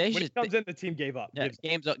 When he comes in, the team gave up. Yeah,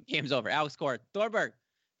 game's over. Alex Cora, Thornburg,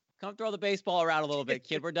 come throw the baseball around a little bit,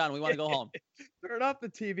 kid. We're done. We want to go home. Turn off the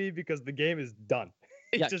TV because the game is done.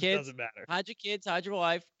 It just doesn't matter. Hide your kids, hide your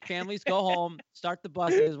wife, families, go home, start the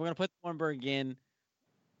buses. We're gonna put Thornburg in.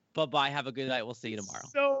 Bye-bye. Have a good night. We'll see you tomorrow.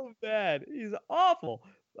 So bad. He's awful.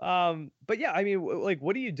 But yeah, I mean, like,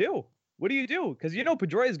 what do you do? What do you do? Because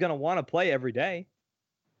Pedroia is gonna want to play every day.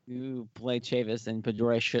 You play Chavis and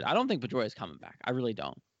Pedroia should. I don't think Pedroia is coming back. I really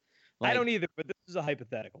don't. I don't either, but this is a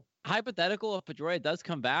hypothetical. Hypothetical, if Pedroia does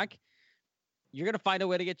come back, you're going to find a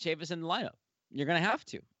way to get Chavis in the lineup. You're going to have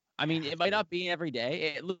to. I mean, it might not be every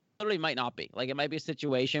day. It literally might not be. Like, it might be a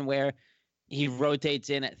situation where he rotates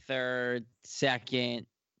in at third, second,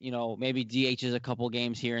 maybe DHs a couple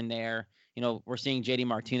games here and there. We're seeing JD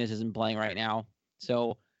Martinez isn't playing right now.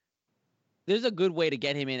 So there's a good way to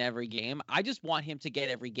get him in every game. I just want him to get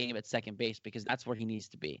every game at second base because that's where he needs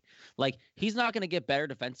to be. Like, he's not going to get better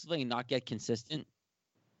defensively and not get consistent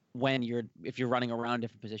if you're running around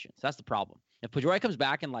different positions. That's the problem. If Pedroia comes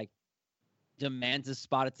back and demands a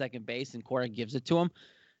spot at second base and Cora gives it to him,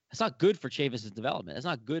 it's not good for Chavis' development. It's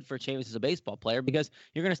not good for Chavis as a baseball player because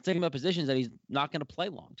you're going to stick him in positions that he's not going to play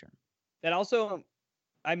long term. And also,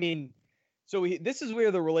 I mean, this is where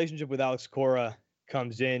the relationship with Alex Cora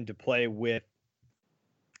comes in to play with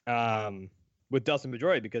Dustin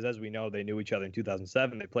Pedroia, because as we know, they knew each other in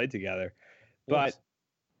 2007. They played together, but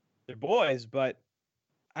they're boys. But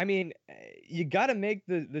I mean, you got to make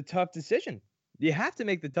the tough decision. You have to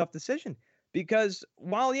make the tough decision because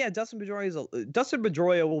while Dustin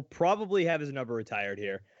Pedroia will probably have his number retired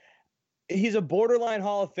here. He's a borderline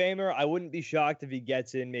Hall of Famer. I wouldn't be shocked if he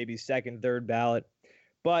gets in maybe second, third ballot,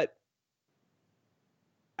 but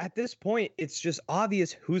at this point, it's just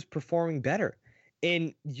obvious who's performing better.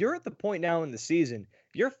 And you're at the point now in the season,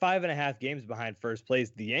 you're 5.5 games behind first place.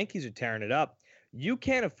 The Yankees are tearing it up. You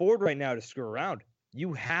can't afford right now to screw around.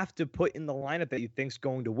 You have to put in the lineup that you think's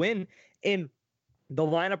going to win. And the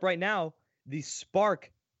lineup right now, the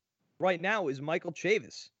spark right now is Michael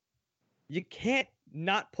Chavis. You can't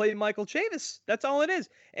not play Michael Chavis. That's all it is.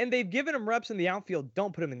 And they've given him reps in the outfield.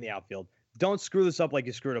 Don't put him in the outfield. Don't screw this up like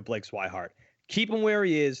you screwed up Blake Swihart. Keep him where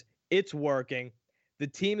he is. It's working. The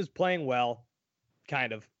team is playing well,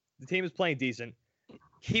 kind of. The team is playing decent.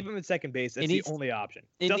 Keep him at second base. That's the only option.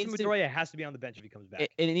 Dustin Pedroia has to be on the bench if he comes back.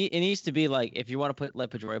 It needs to be like, if you want to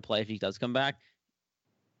let Pedroia play if he does come back,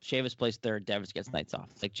 Chavis plays third, Devers gets nights off.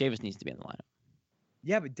 Like, Chavis needs to be in the lineup.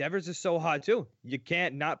 Yeah, but Devers is so hot too. You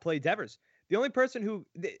can't not play Devers. The only person who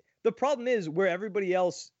the problem is where everybody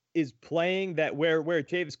else is playing where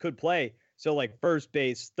Chavis could play. So like first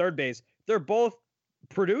base, third base, they're both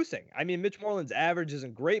producing. I mean, Mitch Moreland's average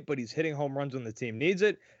isn't great, but he's hitting home runs when the team needs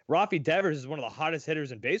it. Rafi Devers is one of the hottest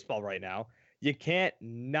hitters in baseball right now. You can't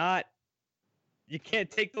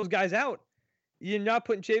take those guys out. You're not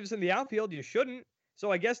putting Chavis in the outfield. You shouldn't.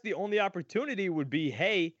 So I guess the only opportunity would be,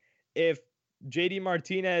 hey, if JD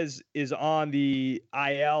Martinez is on the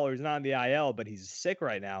IL or is not on the IL, but he's sick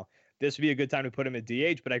right now, this would be a good time to put him at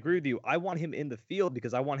DH. But I agree with you. I want him in the field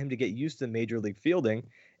because I want him to get used to major league fielding.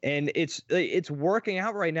 And it's working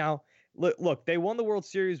out right now. Look, they won the World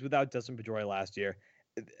Series without Dustin Pedroia last year.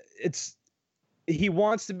 He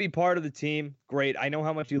wants to be part of the team. Great. I know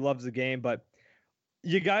how much he loves the game, but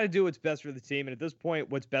you got to do what's best for the team. And at this point,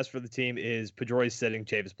 what's best for the team is Pedroia sitting,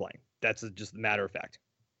 Chavis playing. That's just a matter of fact.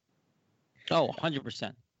 Oh,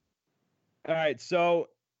 100%. All right. So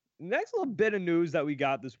next little bit of news that we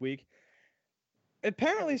got this week.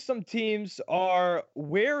 Apparently some teams are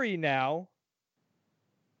wary now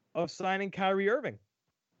of signing Kyrie Irving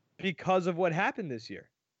because of what happened this year.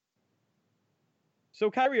 So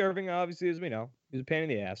Kyrie Irving, obviously, as we know, he's a pain in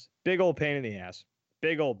the ass. Big old pain in the ass.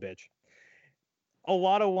 Big old bitch. A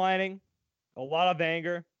lot of whining, a lot of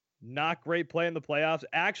anger, not great play in the playoffs.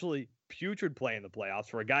 Actually, putrid play in the playoffs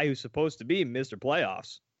for a guy who's supposed to be Mr.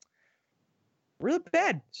 Playoffs. Really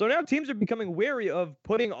bad. So now teams are becoming wary of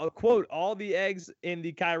putting, quote, all the eggs in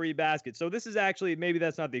the Kyrie basket. So this is actually, maybe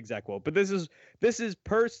that's not the exact quote, but this is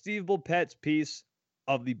per Steve Bulpett's piece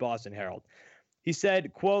of the Boston Herald. He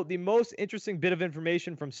said, quote, the most interesting bit of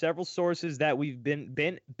information from several sources that we've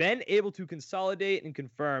been able to consolidate and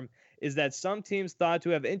confirm is that some teams thought to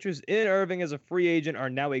have interest in Irving as a free agent are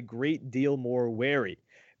now a great deal more wary.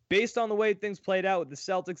 Based on the way things played out with the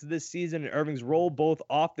Celtics this season and Irving's role both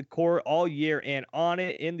off the court all year and on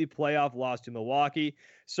it in the playoff loss to Milwaukee,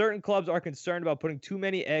 certain clubs are concerned about putting too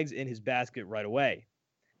many eggs in his basket right away.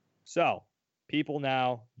 So, people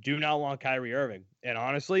now do not want Kyrie Irving. And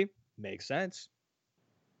honestly, makes sense.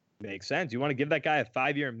 Makes sense. You want to give that guy a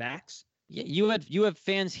 5-year max? Yeah, you have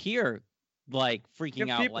fans here like freaking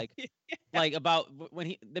out, like about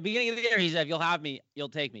when the beginning of the year he said, "You'll have me, you'll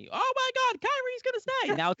take me." Oh my God, Kyrie's gonna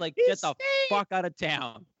stay. Now it's like, get the fuck out of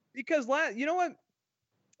town. Because you know what?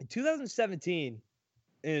 In 2017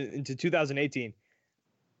 into 2018,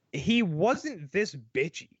 he wasn't this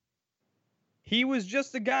bitchy. He was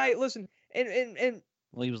just a guy. Listen, and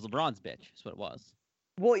well, he was LeBron's bitch. That's what it was.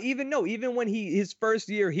 Well, even when his first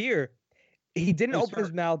year here, he didn't open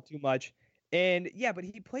his mouth too much. And yeah, but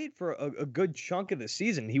he played for a good chunk of the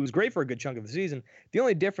season. He was great for a good chunk of the season. The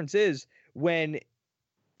only difference is when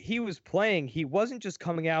he was playing, he wasn't just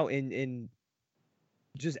coming out and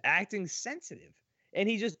just acting sensitive. And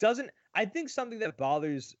he just doesn't. I think something that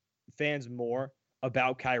bothers fans more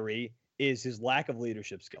about Kyrie is his lack of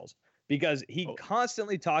leadership skills. Because he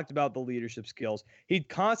constantly talked about the leadership skills. He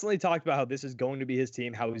constantly talked about how this is going to be his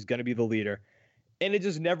team, how he's going to be the leader. And it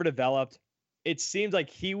just never developed. It seems like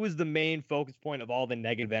he was the main focus point of all the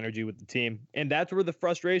negative energy with the team. And that's where the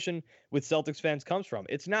frustration with Celtics fans comes from.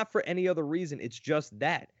 It's not for any other reason. It's just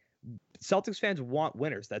that. Celtics fans want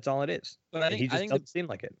winners. That's all it is. But I think doesn't seem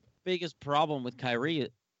like it. Biggest problem with Kyrie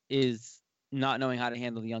is not knowing how to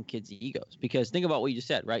handle the young kids' egos. Because think about what you just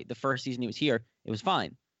said, right? The first season he was here, it was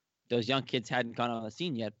fine. Those young kids hadn't gone on the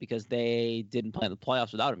scene yet because they didn't play in the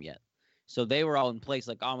playoffs without him yet. So they were all in place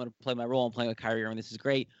like, oh, I'm going to play my role. I'm playing with Kyrie Irving. This is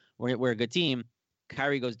great. We're a good team.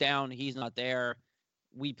 Kyrie goes down. He's not there.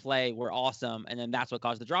 We play. We're awesome. And then that's what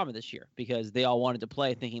caused the drama this year because they all wanted to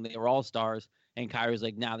play thinking they were all stars. And Kyrie was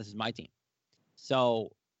like, nah, this is my team.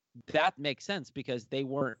 So that makes sense because they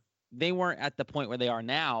weren't at the point where they are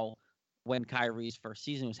now when Kyrie's first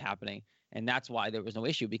season was happening. And that's why there was no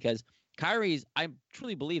issue because Kyrie's, I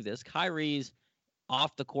truly believe this, Kyrie's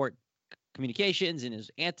off the court communications and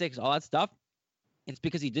his antics, all that stuff, it's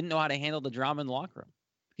because he didn't know how to handle the drama in the locker room.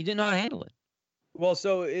 He didn't know how to handle it. Well,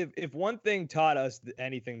 so if one thing taught us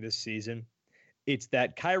anything this season, it's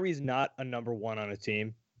that Kyrie's not a number one on a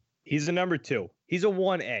team. He's a number two. He's a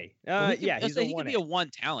 1A. He's a 1A. He can be a one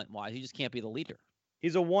talent-wise. He just can't be the leader.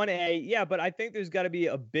 He's a 1A. Yeah, but I think there's got to be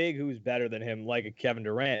a big who's better than him, like a Kevin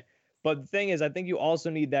Durant. But the thing is, I think you also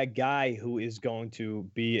need that guy who is going to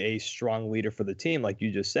be a strong leader for the team, like you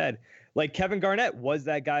just said. Like Kevin Garnett was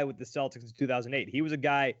that guy with the Celtics in 2008. He was a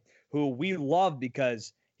guy who we loved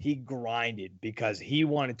because he grinded, because he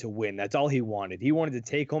wanted to win. That's all he wanted. He wanted to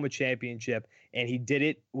take home a championship, and he did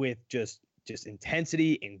it with just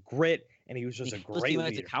intensity and grit, and he was just a great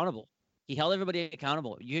leader. Accountable. He held everybody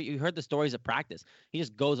accountable. You heard the stories of practice. He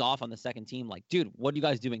just goes off on the second team like, dude, what are you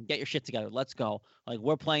guys doing? Get your shit together. Let's go. Like,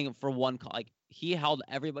 we're playing for one call. Like, he held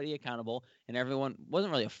everybody accountable, and everyone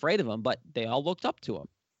wasn't really afraid of him, but they all looked up to him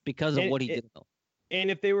because of what he did. And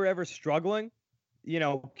if they were ever struggling,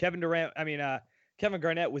 Kevin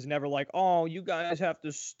Garnett was never like, oh, you guys have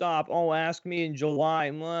to stop. Oh, ask me in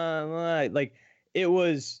July. Like, it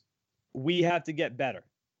was, we have to get better.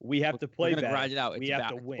 We have to play better. We're going to grind it out. We have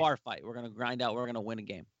to win. Bar fight. We're going to grind out. We're going to win a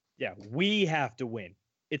game. Yeah, we have to win.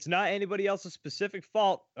 It's not anybody else's specific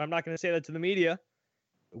fault. I'm not going to say that to the media.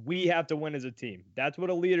 We have to win as a team. That's what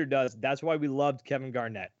a leader does. That's why we loved Kevin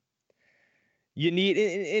Garnett. You need,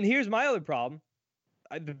 and here's my other problem.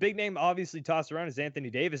 The big name obviously tossed around is Anthony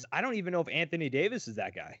Davis. I don't even know if Anthony Davis is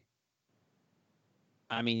that guy.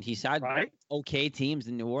 I mean, he's had okay teams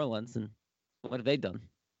in New Orleans, and what have they done?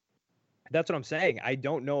 That's what I'm saying. I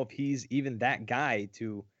don't know if he's even that guy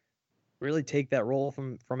to really take that role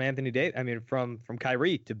from Anthony Davis. I mean, from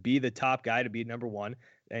Kyrie to be the top guy, to be number one,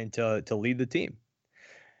 and to lead the team.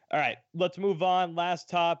 All right, let's move on. Last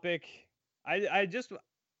topic. I just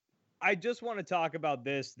want to talk about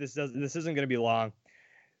this. This isn't going to be long.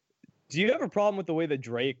 Do you have a problem with the way that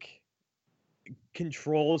Drake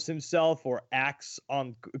controls himself or acts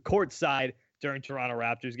on court side during Toronto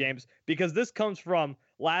Raptors games? Because this comes from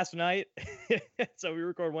last night. So we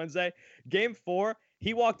record Wednesday. Game 4,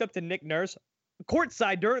 he walked up to Nick Nurse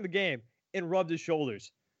courtside during the game and rubbed his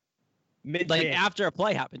shoulders. Like after a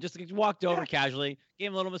play happened, just walked over casually, gave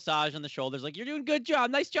him a little massage on the shoulders, like, you're doing a good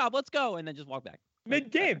job, nice job, let's go, and then just walk back.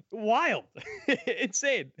 Mid-game. Wild.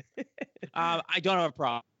 Insane. I don't have a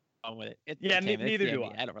problem with it. Neither do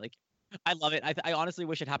I. I don't really care. I love it. I honestly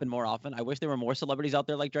wish it happened more often. I wish there were more celebrities out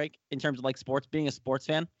there like Drake in terms of like sports, being a sports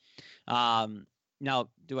fan. Now,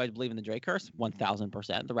 do I believe in the Drake curse?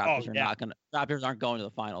 1,000%. The Raptors Raptors aren't going to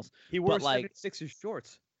the finals. He wore Sixers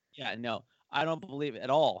shorts. Yeah, no, I don't believe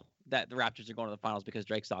at all that the Raptors are going to the finals because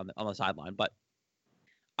Drake's on the sideline. But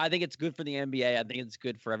I think it's good for the NBA. I think it's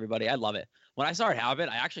good for everybody. I love it. When I saw it happen,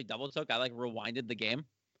 I actually double took. I like rewinded the game.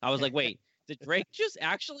 I was like, wait, did Drake just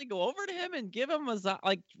actually go over to him and give him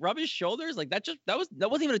rub his shoulders? Like that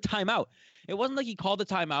wasn't even a timeout. It wasn't like he called a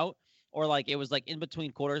timeout or like it was like in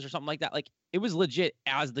between quarters or something like that. Like it was legit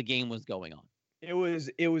as the game was going on. It was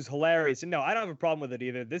hilarious. And no, I don't have a problem with it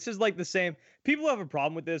either. This is like the same people who have a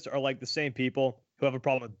problem with this are like the same people who have a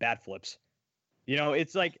problem with bat flips. You know,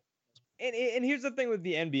 it's like, and here's the thing with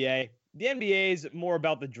the NBA. The NBA is more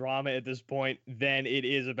about the drama at this point than it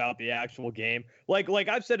is about the actual game. Like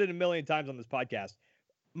I've said it a million times on this podcast.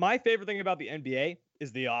 My favorite thing about the NBA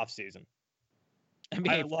is the offseason.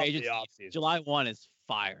 I love the offseason. July 1 is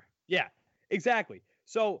fire. Yeah, exactly.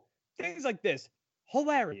 So things like this,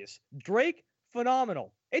 hilarious. Drake,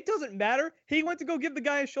 phenomenal. It doesn't matter. He went to go give the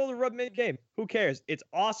guy a shoulder rub mid-game. Who cares? It's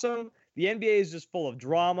awesome. The NBA is just full of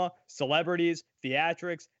drama, celebrities,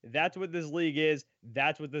 theatrics. That's what this league is.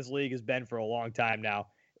 That's what this league has been for a long time now.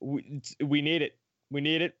 We need it. We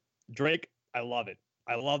need it. Drake, I love it.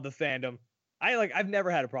 I love the fandom. I've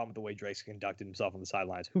never had a problem with the way Drake's conducted himself on the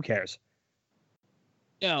sidelines. Who cares?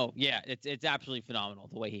 No, yeah, it's absolutely phenomenal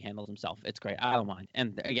the way he handles himself. It's great. I don't mind.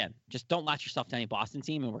 And again, just don't latch yourself to any Boston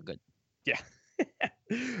team and we're good. Yeah.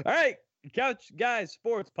 All right. Couch Guys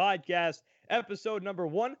Sports Podcast, episode number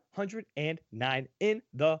 109 in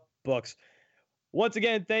the books. Once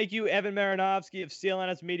again, thank you, Evan Marinovsky of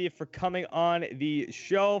CLNS Media, for coming on the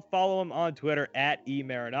show. Follow him on Twitter at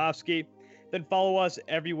 @eMarinovsky. Then follow us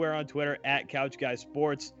everywhere on Twitter at Couch Guys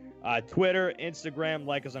Sports. Twitter, Instagram,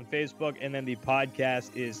 like us on Facebook, and then the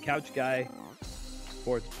podcast is Couch Guy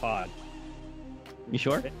Sports Pod. You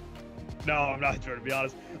sure? No, I'm not sure, to be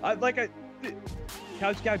honest.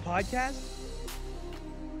 Couch Guy Podcast?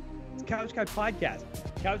 It's Couch Guy Podcast.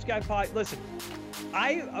 Couch Guy Pod. Listen,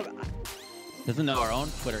 doesn't know our own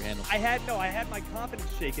Twitter handle. I had my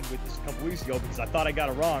confidence shaken with this a couple weeks ago because I thought I got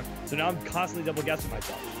it wrong. So now I'm constantly double guessing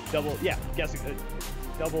myself.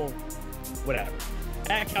 Whatever.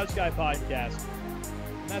 At Couch Guy Podcast.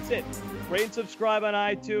 And that's it. Rate and subscribe on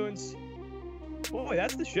iTunes. Boy,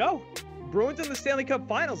 that's the show. Bruins in the Stanley Cup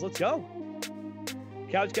Finals. Let's go.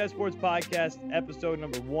 Couch Guy Sports Podcast, episode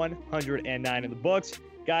number 109 in the books.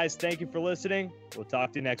 Guys, thank you for listening. We'll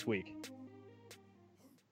talk to you next week.